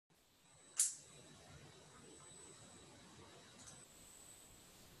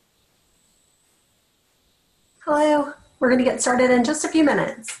Hello, we're going to get started in just a few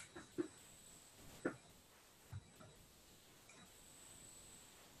minutes.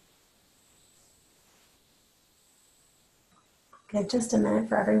 Give just a minute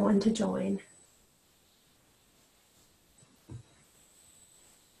for everyone to join.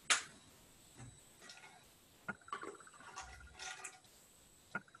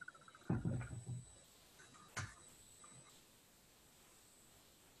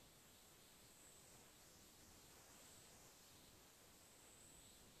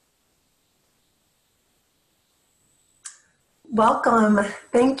 Welcome.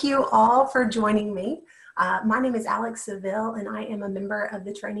 Thank you all for joining me. My name is Alex Seville, and I am a member of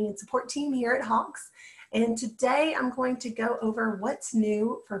the training and support team here at Hawks. And today I'm going to go over what's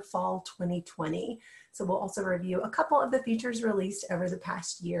new for fall 2020. So we'll also review a couple of the features released over the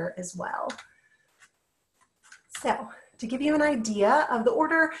past year as well. So to give you an idea of the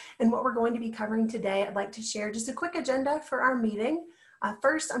order and what we're going to be covering today, I'd like to share just a quick agenda for our meeting.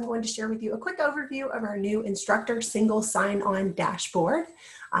 First, I'm going to share with you a quick overview of our new Instructor Single Sign On dashboard.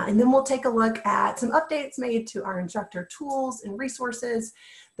 And then we'll take a look at some updates made to our instructor tools and resources,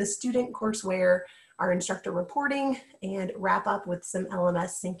 the student courseware, our instructor reporting, and wrap up with some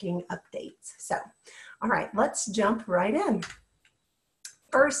LMS syncing updates. So, all right, let's jump right in.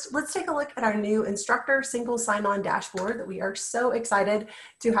 First, let's take a look at our new Instructor Single Sign On dashboard that we are so excited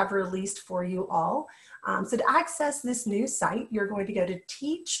to have released for you all. So to access this new site, you're going to go to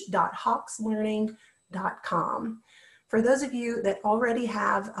teach.hawkslearning.com. For those of you that already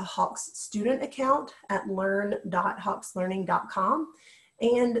have a Hawks student account at learn.hawkslearning.com,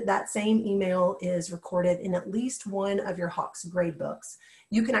 and that same email is recorded in at least one of your Hawks gradebooks,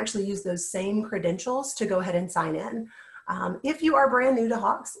 you can actually use those same credentials to go ahead and sign in. If you are brand new to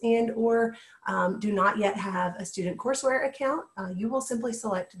Hawks and or do not yet have a student courseware account, you will simply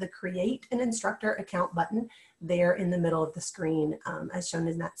select the Create an Instructor Account button there in the middle of the screen as shown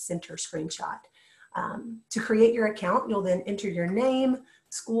in that center screenshot. To create your account, you'll then enter your name,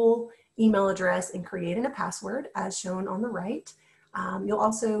 school, email address, and create in a password as shown on the right. You'll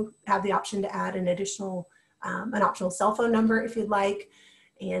also have the option to add an optional cell phone number if you'd like.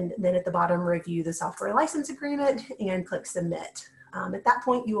 And then at the bottom, review the software license agreement and click submit. At that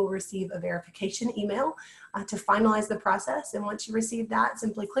point, you will receive a verification email to finalize the process. And once you receive that,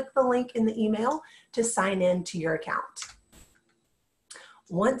 simply click the link in the email to sign in to your account.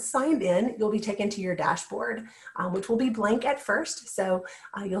 Once signed in, you'll be taken to your dashboard, which will be blank at first. So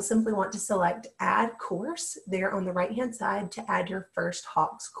you'll simply want to select Add Course there on the right-hand side to add your first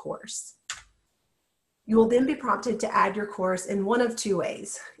Hawks course. You will then be prompted to add your course in one of two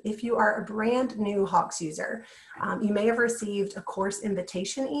ways. If you are a brand new Hawks user, you may have received a course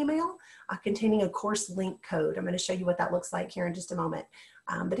invitation email containing a course link code. I'm going to show you what that looks like here in just a moment.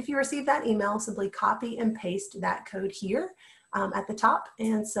 But if you receive that email, simply copy and paste that code here at the top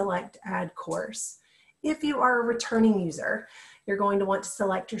and select Add Course. If you are a returning user, you're going to want to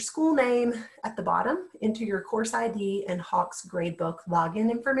select your school name at the bottom, enter your course ID and Hawks gradebook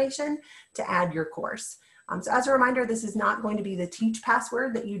login information to add your course. So as a reminder, this is not going to be the teach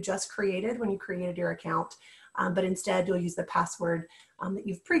password that you just created when you created your account, but instead you'll use the password that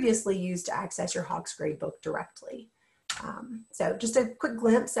you've previously used to access your Hawks gradebook directly. So just a quick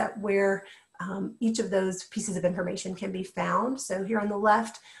glimpse at where each of those pieces of information can be found. So here on the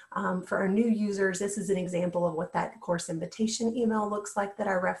left, for our new users, this is an example of what that course invitation email looks like that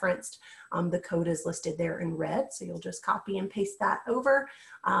I referenced. The code is listed there in red, so you'll just copy and paste that over.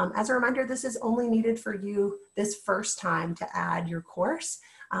 As a reminder, this is only needed for you this first time to add your course,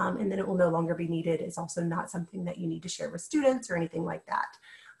 and then it will no longer be needed. It's also not something that you need to share with students or anything like that.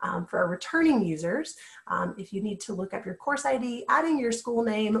 For our returning users, if you need to look up your course ID, adding your school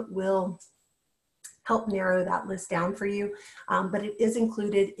name will help narrow that list down for you, but it is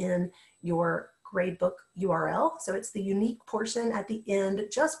included in your gradebook URL. So it's the unique portion at the end,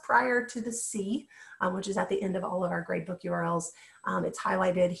 just prior to the C, which is at the end of all of our gradebook URLs. It's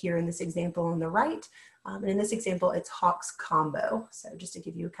highlighted here in this example on the right. And in this example, it's Hawks Combo. So just to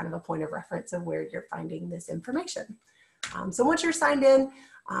give you kind of a point of reference of where you're finding this information. So once you're signed in,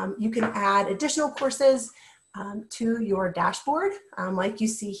 you can add additional courses to your dashboard, like you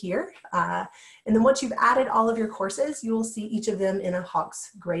see here. And then once you've added all of your courses, you will see each of them in a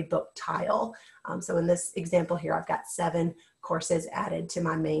Hawks gradebook tile. So in this example here, I've got 7 courses added to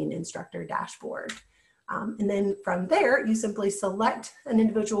my main instructor dashboard. And then from there, you simply select an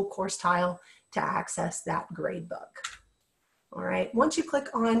individual course tile to access that gradebook. All right, once you click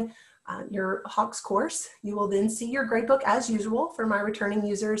on your Hawks course, you will then see your gradebook as usual for my returning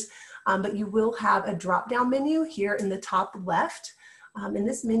users, but you will have a drop-down menu here in the top left And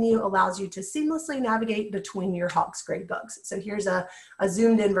this menu allows you to seamlessly navigate between your Hawks gradebooks. So here's a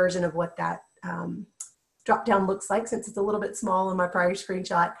zoomed in version of what that drop down looks like, since it's a little bit small in my prior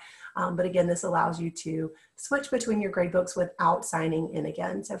screenshot. But again, this allows you to switch between your gradebooks without signing in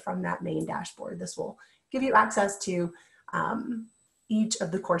again. So from that main dashboard, this will give you access to each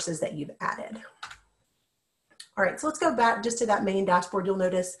of the courses that you've added. All right, so let's go back just to that main dashboard. You'll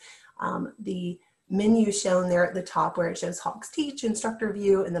notice the menu shown there at the top where it shows Hawks Teach, Instructor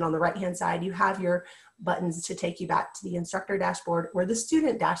View, and then on the right-hand side, you have your buttons to take you back to the instructor dashboard or the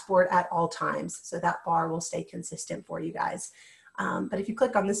student dashboard at all times. So that bar will stay consistent for you guys. But if you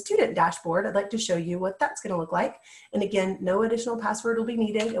click on the student dashboard, I'd like to show you what that's going to look like. And again, no additional password will be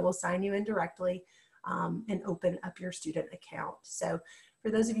needed. It will sign you in directly and open up your student account. So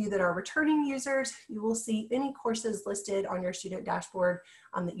for those of you that are returning users, you will see any courses listed on your student dashboard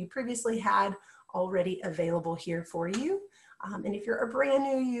that you previously had already available here for you. And if you're a brand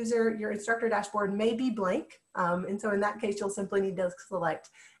new user, your instructor dashboard may be blank. And so in that case, you'll simply need to select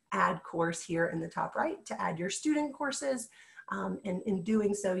Add Course here in the top right to add your student courses. And in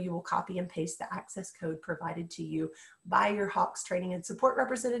doing so, you will copy and paste the access code provided to you by your Hawks training and support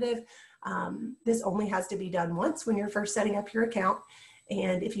representative. This only has to be done once when you're first setting up your account.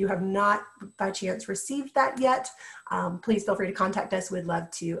 And if you have not by chance received that yet, please feel free to contact us. We'd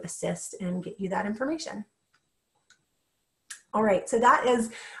love to assist and get you that information. All right, so that is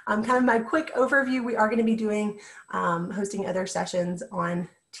kind of my quick overview. We are going to be doing hosting other sessions on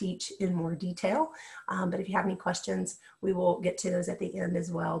Teach in more detail. But if you have any questions, we will get to those at the end as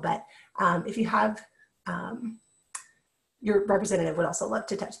well. But if you have, your representative would also love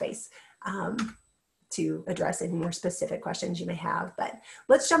to touch base to address any more specific questions you may have. But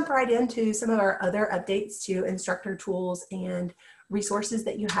let's jump right into some of our other updates to instructor tools and resources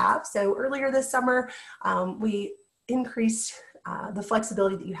that you have. So earlier this summer, we increased the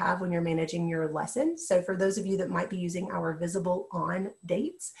flexibility that you have when you're managing your lessons. So for those of you that might be using our visible on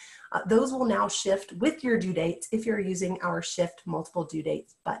dates, those will now shift with your due dates if you're using our shift multiple due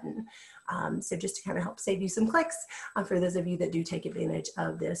dates button. So just to kind of help save you some clicks for those of you that do take advantage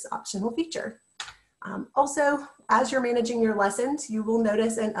of this optional feature. Also, as you're managing your lessons, you will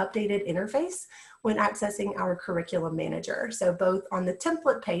notice an updated interface when accessing our curriculum manager. So both on the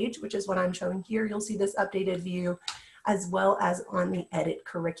template page, which is what I'm showing here, you'll see this updated view, as well as on the edit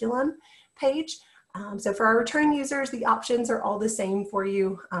curriculum page. So for our returning users, the options are all the same for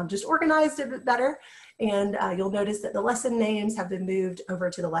you, just organized a bit better. And you'll notice that the lesson names have been moved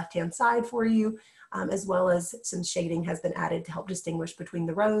over to the left-hand side for you, as well as some shading has been added to help distinguish between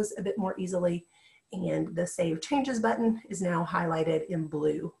the rows a bit more easily. And the Save Changes button is now highlighted in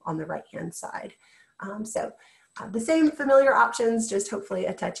blue on the right-hand side. The same familiar options, just hopefully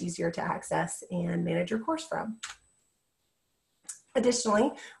a touch easier to access and manage your course from.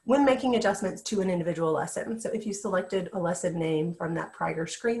 Additionally, when making adjustments to an individual lesson, so if you selected a lesson name from that prior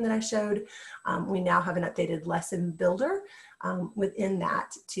screen that I showed, we now have an updated lesson builder within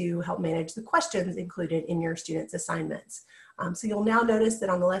that to help manage the questions included in your students' assignments. So you'll now notice that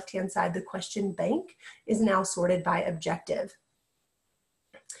on the left-hand side, the question bank is now sorted by objective.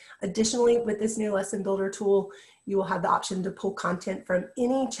 Additionally, with this new lesson builder tool, you will have the option to pull content from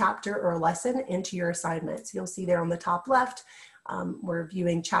any chapter or lesson into your assignments. You'll see there on the top left, we're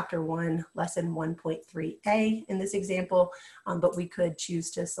viewing chapter 1, lesson 1.3a in this example, but we could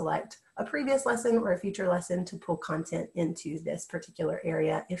choose to select a previous lesson or a future lesson to pull content into this particular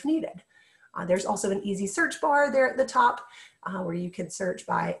area if needed. There's also an easy search bar there at the top where you can search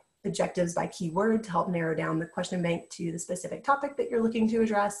by objectives by keyword to help narrow down the question bank to the specific topic that you're looking to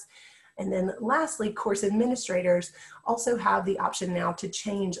address. And then lastly, course administrators also have the option now to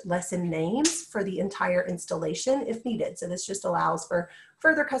change lesson names for the entire installation if needed. So this just allows for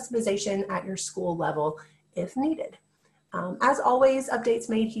further customization at your school level if needed. As always, updates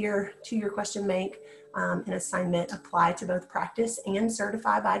made here to your question bank and assignment apply to both practice and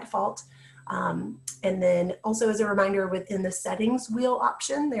certify by default. And then also as a reminder, within the settings wheel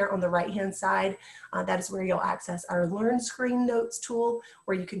option there on the right-hand side, that is where you'll access our Learn Screen Notes tool,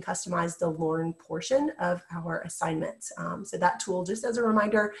 where you can customize the Learn portion of our assignments. So that tool, just as a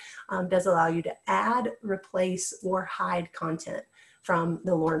reminder, does allow you to add, replace, or hide content from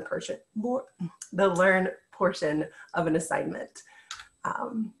the Learn portion of an assignment.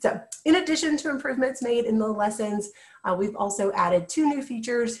 So in addition to improvements made in the lessons, we've also added 2 new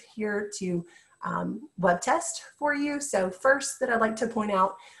features here to web test for you. So first that I'd like to point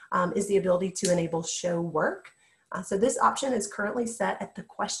out is the ability to enable show work. So this option is currently set at the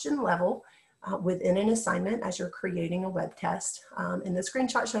question level, within an assignment as you're creating a web test. And the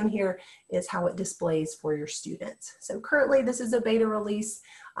screenshot shown here is how it displays for your students. So currently this is a beta release,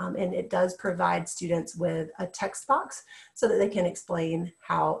 and it does provide students with a text box so that they can explain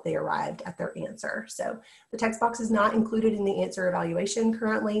how they arrived at their answer. So the text box is not included in the answer evaluation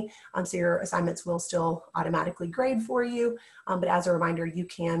currently, so your assignments will still automatically grade for you. But as a reminder, you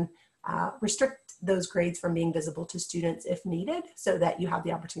can restrict those grades from being visible to students if needed, so that you have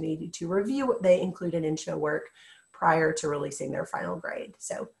the opportunity to review what they included in show work prior to releasing their final grade.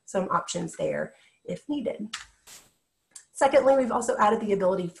 So some options there if needed. Secondly, we've also added the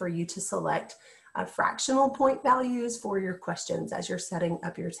ability for you to select fractional point values for your questions as you're setting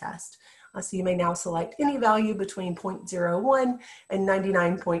up your test. So you may now select any value between 0.01 and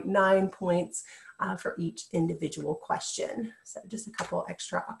 99.9 points for each individual question. So just a couple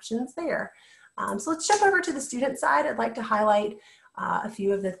extra options there. So let's jump over to the student side. I'd like to highlight a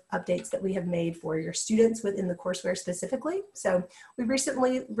few of the updates that we have made for your students within the courseware specifically. So we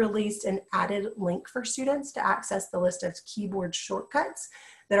recently released an added link for students to access the list of keyboard shortcuts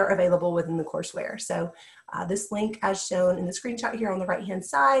that are available within the courseware. So this link, as shown in the screenshot here on the right-hand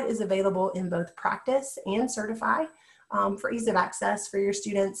side, is available in both Practice and Certify for ease of access for your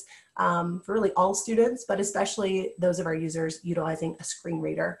students, for really all students, but especially those of our users utilizing a screen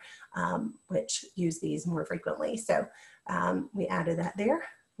reader, which use these more frequently. So we added that there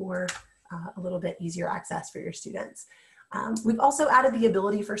for a little bit easier access for your students. We've also added the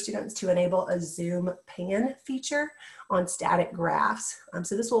ability for students to enable a zoom pan feature on static graphs.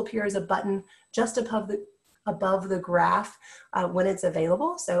 So this will appear as a button just above the graph when it's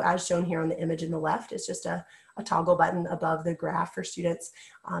available. So as shown here on the image in the left, it's just a toggle button above the graph for students.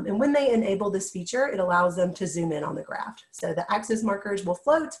 And when they enable this feature, it allows them to zoom in on the graph. So the axis markers will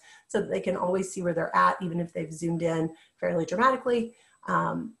float so that they can always see where they're at, even if they've zoomed in fairly dramatically.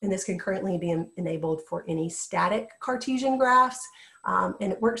 And this can currently be enabled for any static Cartesian graphs.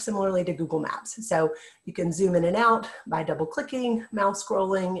 And it works similarly to Google Maps. So you can zoom in and out by double clicking, mouse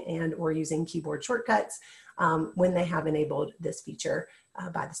scrolling, and or using keyboard shortcuts when they have enabled this feature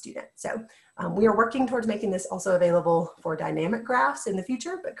by the student. So we are working towards making this also available for dynamic graphs in the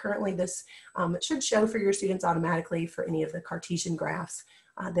future, but currently this should show for your students automatically for any of the Cartesian graphs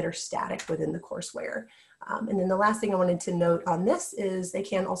that are static within the courseware. And then the last thing I wanted to note on this is they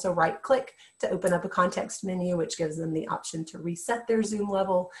can also right click to open up a context menu, which gives them the option to reset their zoom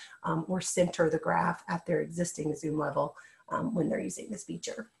level or center the graph at their existing zoom level when they're using this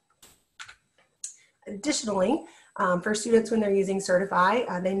feature. Additionally, for students when they're using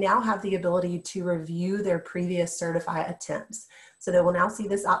Certify, they now have the ability to review their previous Certify attempts. So they will now see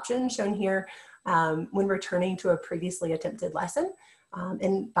this option shown here when returning to a previously attempted lesson.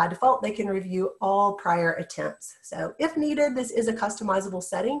 And by default, they can review all prior attempts. So if needed, this is a customizable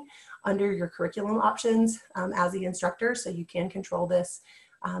setting under your curriculum options as the instructor, so you can control this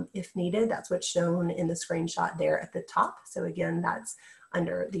if needed. That's what's shown in the screenshot there at the top. So again, that's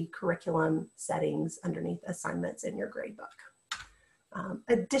under the curriculum settings underneath assignments in your gradebook.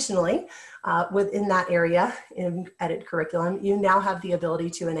 Additionally, within that area in Edit Curriculum, you now have the ability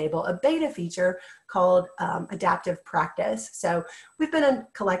to enable a beta feature called Adaptive Practice. So we've been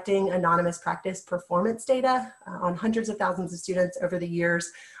collecting anonymous practice performance data on hundreds of thousands of students over the years.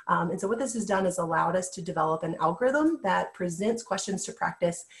 And so what this has done is allowed us to develop an algorithm that presents questions to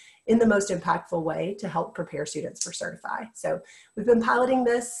practice in the most impactful way to help prepare students for Certify. So we've been piloting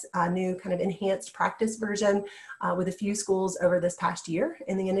this new kind of enhanced practice version with a few schools over this past year,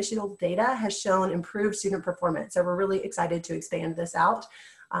 and the initial data has shown improved student performance. So we're really excited to expand this out.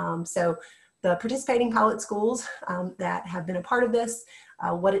 So the participating pilot schools that have been a part of this,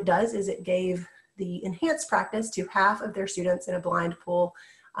 what it does is it gave the enhanced practice to half of their students in a blind pool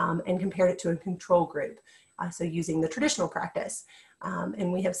and compared it to a control group. So using the traditional practice.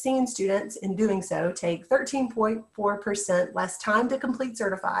 And we have seen students in doing so take 13.4% less time to complete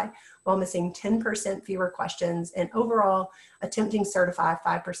Certify while missing 10% fewer questions and overall attempting Certify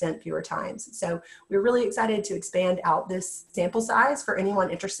 5% fewer times. So we're really excited to expand out this sample size for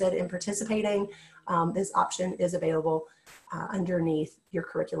anyone interested in participating. This option is available underneath your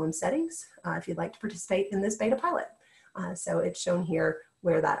curriculum settings if you'd like to participate in this beta pilot. So it's shown here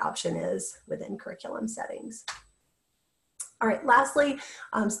where that option is within curriculum settings. All right, lastly,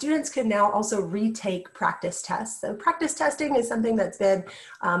 students can now also retake practice tests. So practice testing is something that's been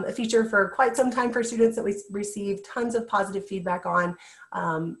a feature for quite some time for students that we received tons of positive feedback on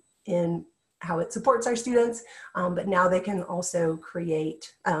in how it supports our students, but now they can also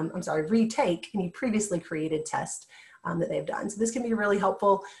retake any previously created test that they've done. So this can be really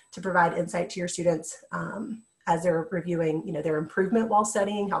helpful to provide insight to your students as they're reviewing, their improvement while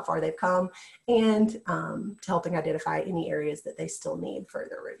studying, how far they've come, and to helping identify any areas that they still need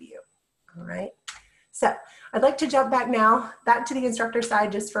further review. All right. So I'd like to jump back to the instructor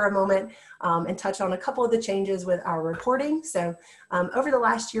side just for a moment and touch on a couple of the changes with our reporting. So over the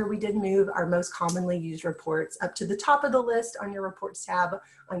last year, we did move our most commonly used reports up to the top of the list on your reports tab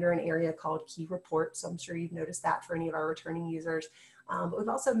under an area called key reports. So I'm sure you've noticed that for any of our returning users. But we've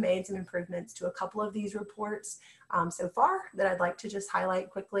also made some improvements to a couple of these reports so far that I'd like to just highlight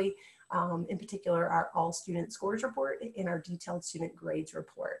quickly. In particular, our all student scores report and our detailed student grades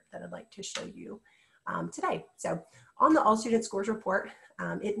report that I'd like to show you today. So on the all student scores report,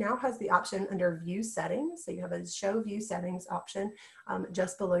 it now has the option under view settings. So you have a show view settings option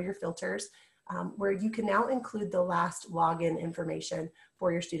just below your filters where you can now include the last login information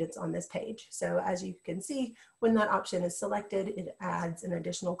for your students on this page. So as you can see, when that option is selected, it adds an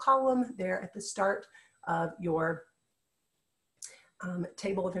additional column there at the start of your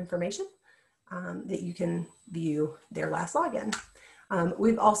table of information that you can view their last login.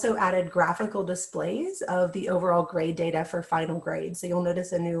 We've also added graphical displays of the overall grade data for final grade. So you'll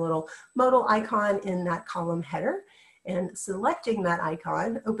notice a new little modal icon in that column header, and selecting that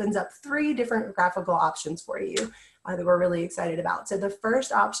icon opens up 3 different graphical options for you that we're really excited about. So the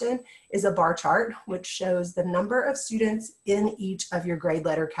first option is a bar chart, which shows the number of students in each of your grade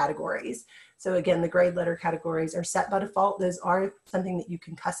letter categories. So again, the grade letter categories are set by default. Those are something that you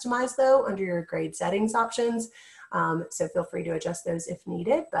can customize though under your grade settings options. So feel free to adjust those if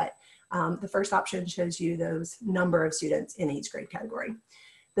needed, but the first option shows you those number of students in each grade category.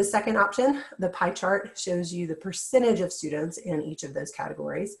 The second option, the pie chart, shows you the percentage of students in each of those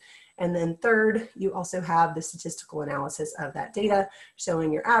categories. And then third, you also have the statistical analysis of that data,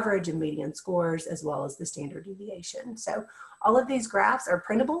 showing your average and median scores, as well as the standard deviation. So all of these graphs are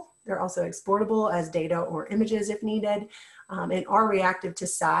printable. They're also exportable as data or images if needed, and are reactive to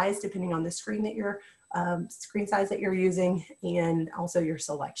size, depending on the screen size that you're using, and also your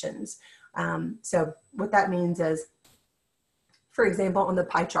selections. So what that means is, for example, on the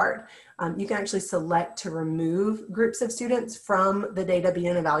pie chart, you can actually select to remove groups of students from the data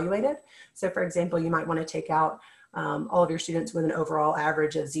being evaluated. So for example, you might want to take out all of your students with an overall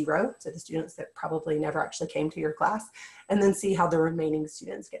average of 0, so the students that probably never actually came to your class, and then see how the remaining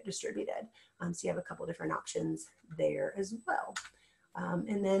students get distributed. So you have a couple different options there as well.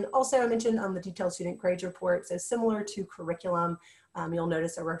 And then also I mentioned on the detailed student grades report, so similar to curriculum, you'll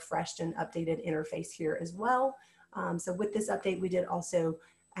notice a refreshed and updated interface here as well. So with this update, we did also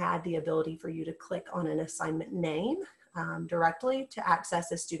add the ability for you to click on an assignment name directly to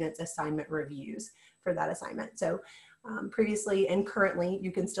access a student's assignment reviews for that assignment. So previously and currently,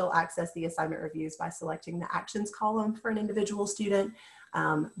 you can still access the assignment reviews by selecting the actions column for an individual student,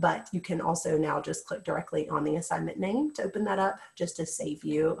 but you can also now just click directly on the assignment name to open that up, just to save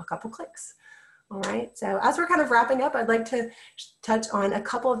you a couple clicks. All right, so as we're kind of wrapping up, I'd like to touch on a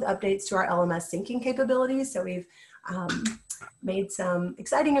couple of the updates to our LMS syncing capabilities. So we've made some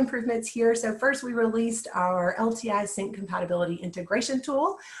exciting improvements here. So first, we released our LTI sync compatibility integration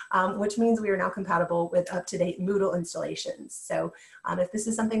tool, which means we are now compatible with up-to-date Moodle installations. So if this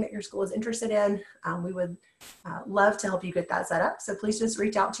is something that your school is interested in, we would love to help you get that set up. So please just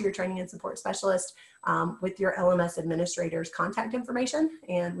reach out to your training and support specialist with your LMS administrator's contact information,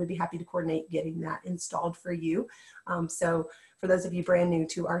 and we'd be happy to coordinate getting that installed for you. So for those of you brand new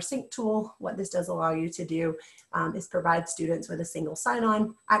to our sync tool, what this does allow you to do is provide students with a single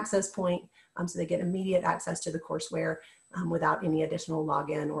sign-on access point so they get immediate access to the courseware without any additional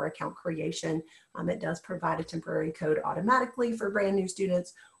login or account creation. It does provide a temporary code automatically for brand new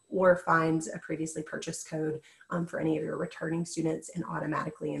students, or finds a previously purchased code for any of your returning students and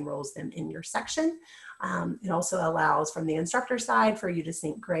automatically enrolls them in your section. It also allows from the instructor side for you to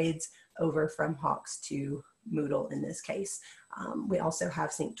sync grades over from Hawks to Moodle in this case. We also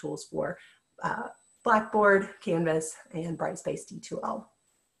have sync tools for Blackboard, Canvas, and Brightspace D2L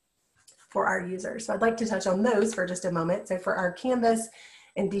for our users. So I'd like to touch on those for just a moment. So for our Canvas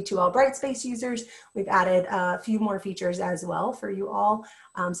and D2L Brightspace users, we've added a few more features as well for you all.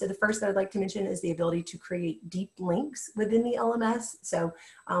 So the first that I'd like to mention is the ability to create deep links within the LMS. So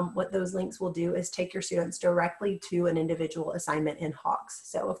what those links will do is take your students directly to an individual assignment in Hawks.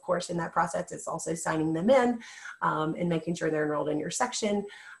 So of course, in that process, it's also signing them in and making sure they're enrolled in your section.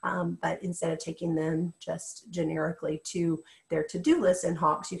 But instead of taking them just generically to their to-do list in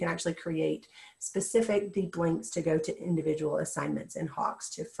Hawks, you can actually create specific deep links to go to individual assignments in Hawks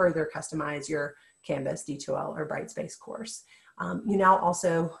to further customize your Canvas, D2L, or Brightspace course. You now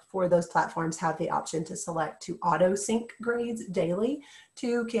also, for those platforms, have the option to select to auto sync grades daily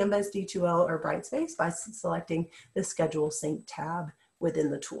to Canvas, D2L, or Brightspace by selecting the Schedule Sync tab within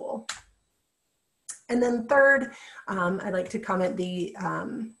the tool. And then third, I'd like to comment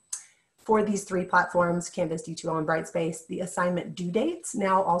for these three platforms, Canvas, D2L, and Brightspace, the assignment due dates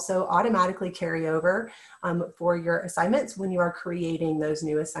now also automatically carry over for your assignments when you are creating those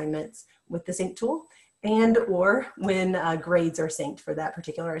new assignments with the sync tool, and or when grades are synced for that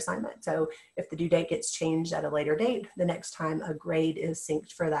particular assignment. So if the due date gets changed at a later date, the next time a grade is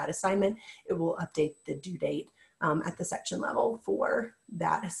synced for that assignment, it will update the due date at the section level for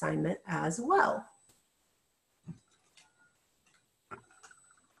that assignment as well.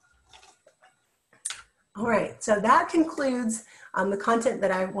 All right, so that concludes the content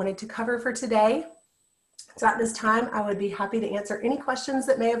that I wanted to cover for today. So at this time, I would be happy to answer any questions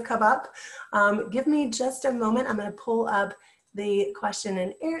that may have come up. Give me just a moment. I'm going to pull up the question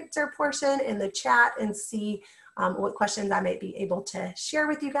and answer portion in the chat and see what questions I might be able to share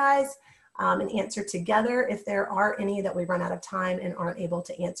with you guys and answer together. If there are any that we run out of time and aren't able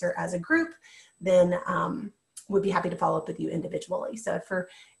to answer as a group, then we'd be happy to follow up with you individually. So if for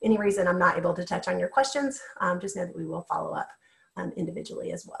any reason I'm not able to touch on your questions, just know that we will follow up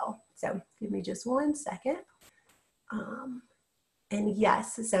individually as well. So give me just 1 second. And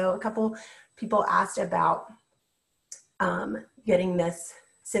yes, so a couple people asked about getting this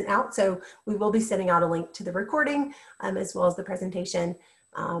sent out. So we will be sending out a link to the recording as well as the presentation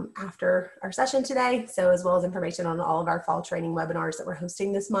after our session today. So as well as information on all of our fall training webinars that we're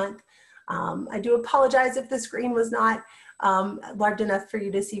hosting this month. I do apologize if the screen was not large enough for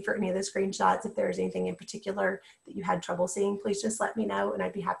you to see for any of the screenshots. If there's anything in particular that you had trouble seeing, please just let me know and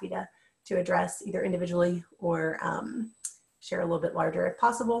I'd be happy to address either individually or share a little bit larger if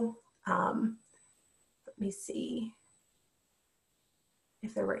possible. Let me see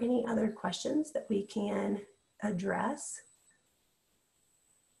if there were any other questions that we can address.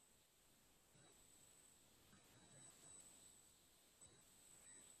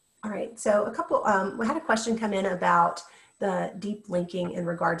 All right, so a couple, we had a question come in about the deep linking in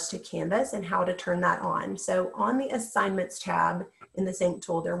regards to Canvas and how to turn that on. So on the assignments tab in the sync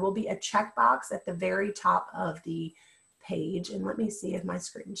tool, there will be a checkbox at the very top of the page. And let me see if my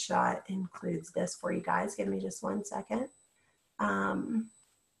screenshot includes this for you guys. Give me just 1 second.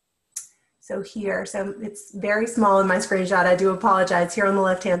 So here, so it's very small in my screenshot. I do apologize. Here on the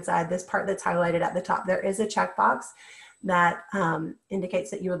left-hand side, this part that's highlighted at the top, there is a checkbox that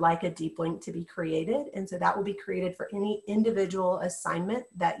indicates that you would like a deep link to be created. And so that will be created for any individual assignment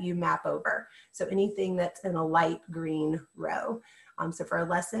that you map over. So anything that's in a light green row. So for a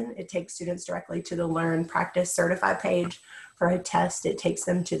lesson, it takes students directly to the Learn, Practice, Certify page. For a test, it takes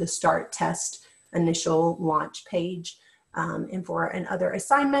them to the Start Test Initial Launch page. And for another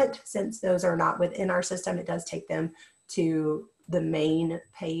assignment, since those are not within our system, it does take them to the main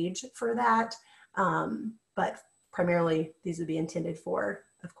page for that. But primarily, these would be intended for,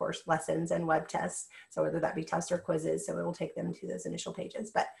 of course, lessons and web tests. So whether that be tests or quizzes, so it will take them to those initial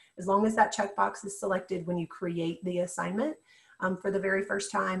pages. But as long as that checkbox is selected when you create the assignment for the very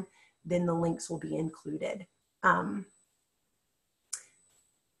first time, then the links will be included. And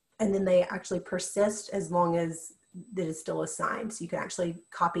then they actually persist as long as that is still assigned. So you can actually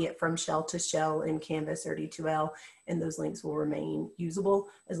copy it from shell to shell in Canvas or D2L, and those links will remain usable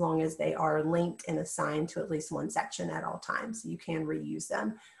as long as they are linked and assigned to at least one section at all times. So you can reuse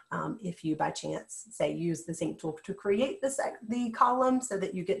them if you by chance say use the sync tool to create the column so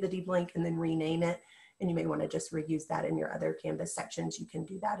that you get the deep link and then rename it. And you may want to just reuse that in your other Canvas sections. You can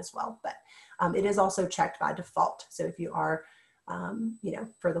do that as well. But it is also checked by default. So if you are you know,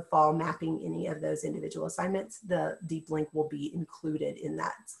 for the fall mapping any of those individual assignments, the deep link will be included in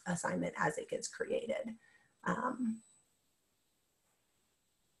that assignment as it gets created.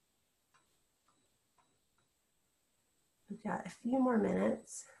 We've got a few more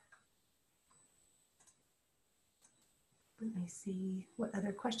minutes. Let me see what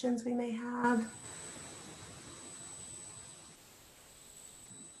other questions we may have.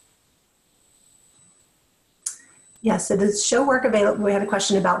 Yes, so the show work available, we had a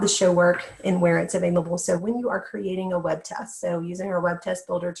question about the show work and where it's available. So when you are creating a web test, so using our web test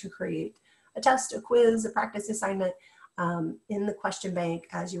builder to create a test, a quiz, a practice assignment, in the question bank,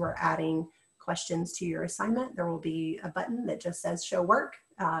 as you are adding questions to your assignment, there will be a button that just says show work.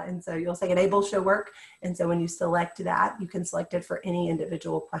 And so you'll say enable show work. And so when you select that, you can select it for any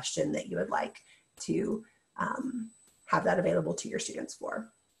individual question that you would like to have that available to your students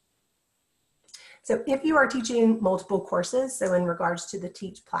for. So if you are teaching multiple courses, so in regards to the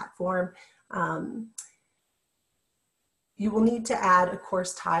Teach platform, You will need to add a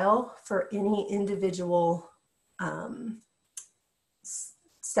course tile for any individual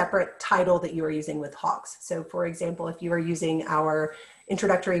separate title that you are using with Hawks. So for example, if you are using our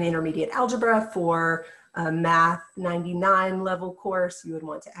Introductory and Intermediate Algebra for a Math 99 level course, you would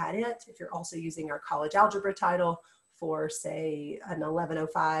want to add it. If you're also using our College Algebra title for, say, an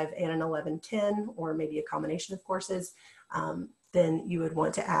 1105 and an 1110, or maybe a combination of courses, then you would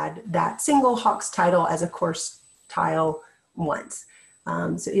want to add that single Hawks title as a course tile once.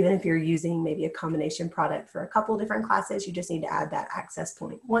 So even if you're using maybe a combination product for a couple different classes, you just need to add that access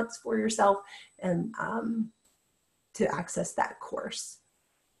point once for yourself and to access that course.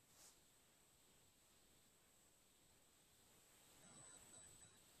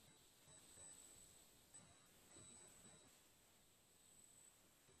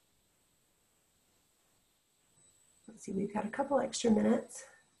 Let's see, we've got a couple extra minutes.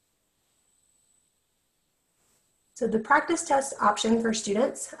 So the practice test option for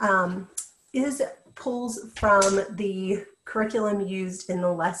students pulls from the curriculum used in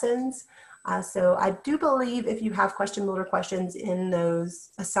the lessons. So I do believe if you have question builder questions in those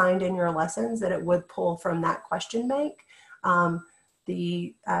assigned in your lessons, that it would pull from that question bank.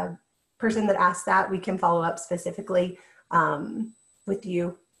 The person that asked that, we can follow up specifically with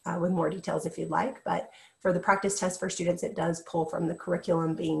you with more details if you'd like. But for the practice test for students, it does pull from the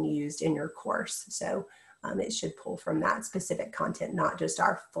curriculum being used in your course. So it should pull from that specific content, not just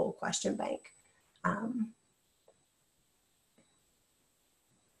our full question bank.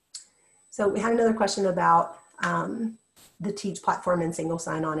 So we had another question about the Teach platform and single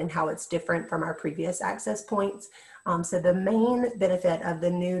sign-on and how it's different from our previous access points. So the main benefit of the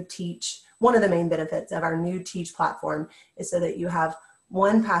new Teach, one of the main benefits of our new Teach platform is so that you have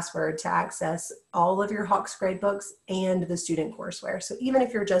one password to access all of your Hawks gradebooks and the student courseware. So even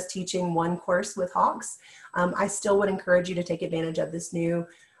if you're just teaching one course with Hawks, I still would encourage you to take advantage of this new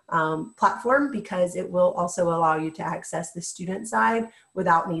platform, because it will also allow you to access the student side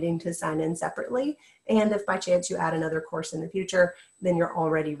without needing to sign in separately. And if by chance you add another course in the future, then you're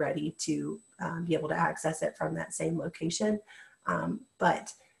already ready to be able to access it from that same location.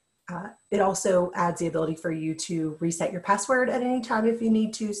 It also adds the ability for you to reset your password at any time if you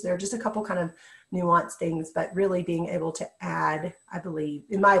need to. So there are just a couple kind of nuanced things, but really being able to add, I believe,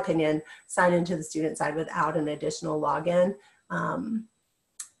 in my opinion, sign into the student side without an additional login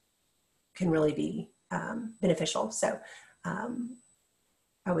can really be beneficial. So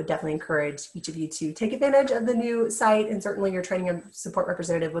I would definitely encourage each of you to take advantage of the new site, and certainly your training and support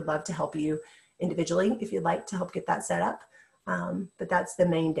representative would love to help you individually if you'd like to help get that set up. But that's the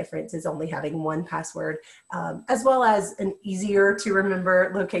main difference, is only having one password, as well as an easier to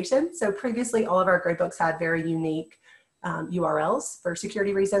remember location. So previously all of our gradebooks had very unique URLs for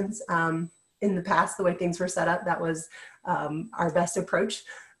security reasons. In the past, the way things were set up, that was our best approach.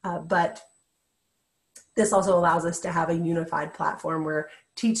 But this also allows us to have a unified platform where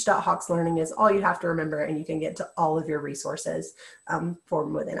teach.hawkslearning is all you have to remember, and you can get to all of your resources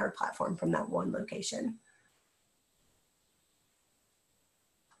from within our platform from that one location.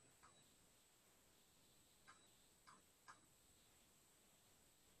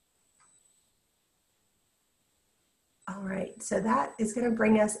 All right, so that is going to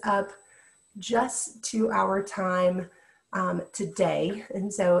bring us up just to our time today.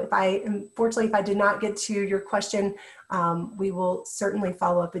 And so unfortunately, if I did not get to your question, we will certainly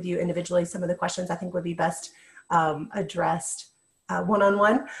follow up with you individually. Some of the questions I think would be best addressed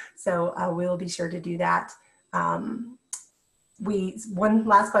one-on-one. So we will be sure to do that. One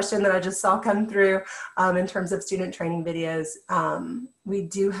last question that I just saw come through in terms of student training videos. We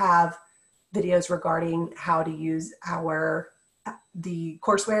do have videos regarding how to use the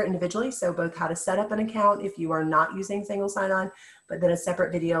courseware individually. So both how to set up an account if you are not using single sign-on, but then a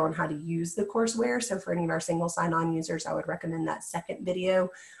separate video on how to use the courseware. So for any of our single sign-on users, I would recommend that second video,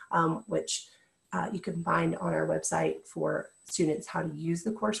 which you can find on our website for students how to use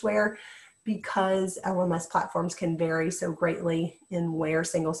the courseware. Because LMS platforms can vary so greatly in where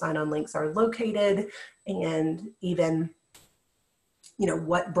single sign-on links are located, and even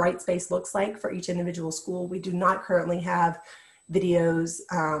what Brightspace looks like for each individual school. We do not currently have videos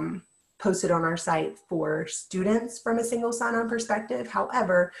posted on our site for students from a single sign-on perspective.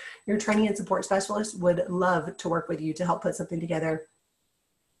 However, your training and support specialist would love to work with you to help put something together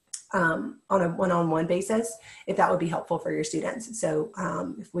on a one-on-one basis, if that would be helpful for your students. So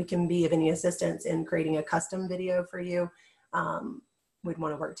if we can be of any assistance in creating a custom video for you, we'd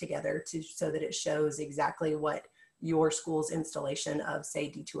want to work together so that it shows exactly what your school's installation of, say,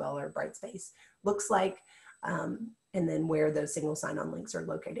 D2L or Brightspace looks like. and then where those single sign-on links are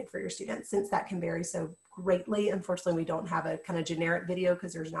located for your students. Since that can vary so greatly, unfortunately, we don't have a kind of generic video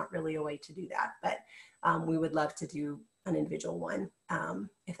because there's not really a way to do that, but we would love to do an individual one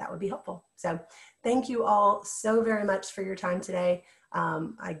if that would be helpful. So thank you all so very much for your time today.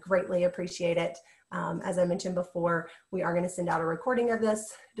 I greatly appreciate it. As I mentioned before, we are going to send out a recording of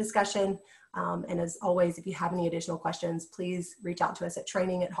this discussion. And as always, if you have any additional questions, please reach out to us at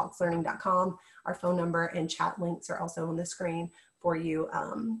training@hawkslearning.com. Our phone number and chat links are also on the screen for you,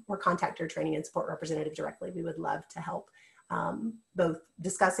 or contact your training and support representative directly. We would love to help both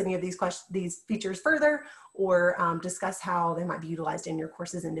discuss any of these features further, or discuss how they might be utilized in your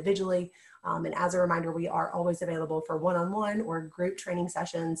courses individually. And as a reminder, we are always available for one-on-one or group training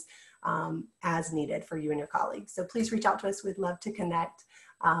sessions as needed for you and your colleagues. So please reach out to us. We'd love to connect.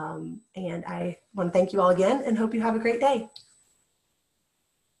 And I want to thank you all again and hope you have a great day.